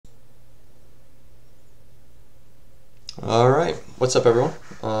Alright, what's up everyone?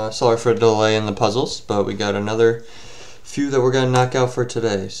 Sorry for the delay in the puzzles, but we got another few that we're going to knock out for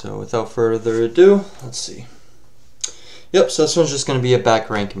today. So without further ado, let's see. Yep, so this one's just going to be a back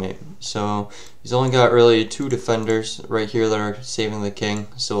rank mate. So he's only got really two defenders right here that are saving the king.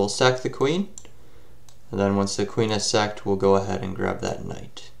 So we'll sack the queen, and then once the queen is sacked, we'll go ahead and grab that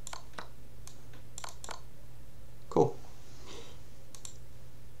knight. Cool.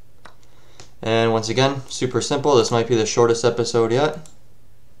 And once again, super simple. This might be the shortest episode yet.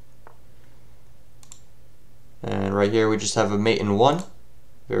 And right here we just have a mate in one.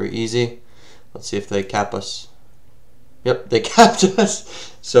 Very easy. Let's see if they cap us. Yep, they capped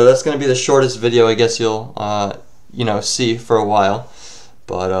us. So that's going to be the shortest video I guess you'll see for a while.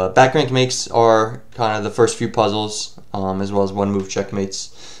 But back rank mates are kind of the first few puzzles, as well as one move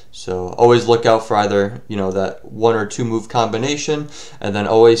checkmates. So always look out for either that one or two move combination, and then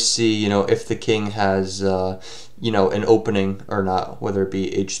always see if the king has an opening or not, whether it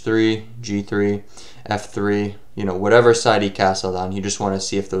be h3, g3, f3, whatever side he castled on. You just want to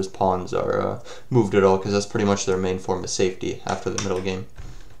see if those pawns are moved at all, because that's pretty much their main form of safety after the middle game.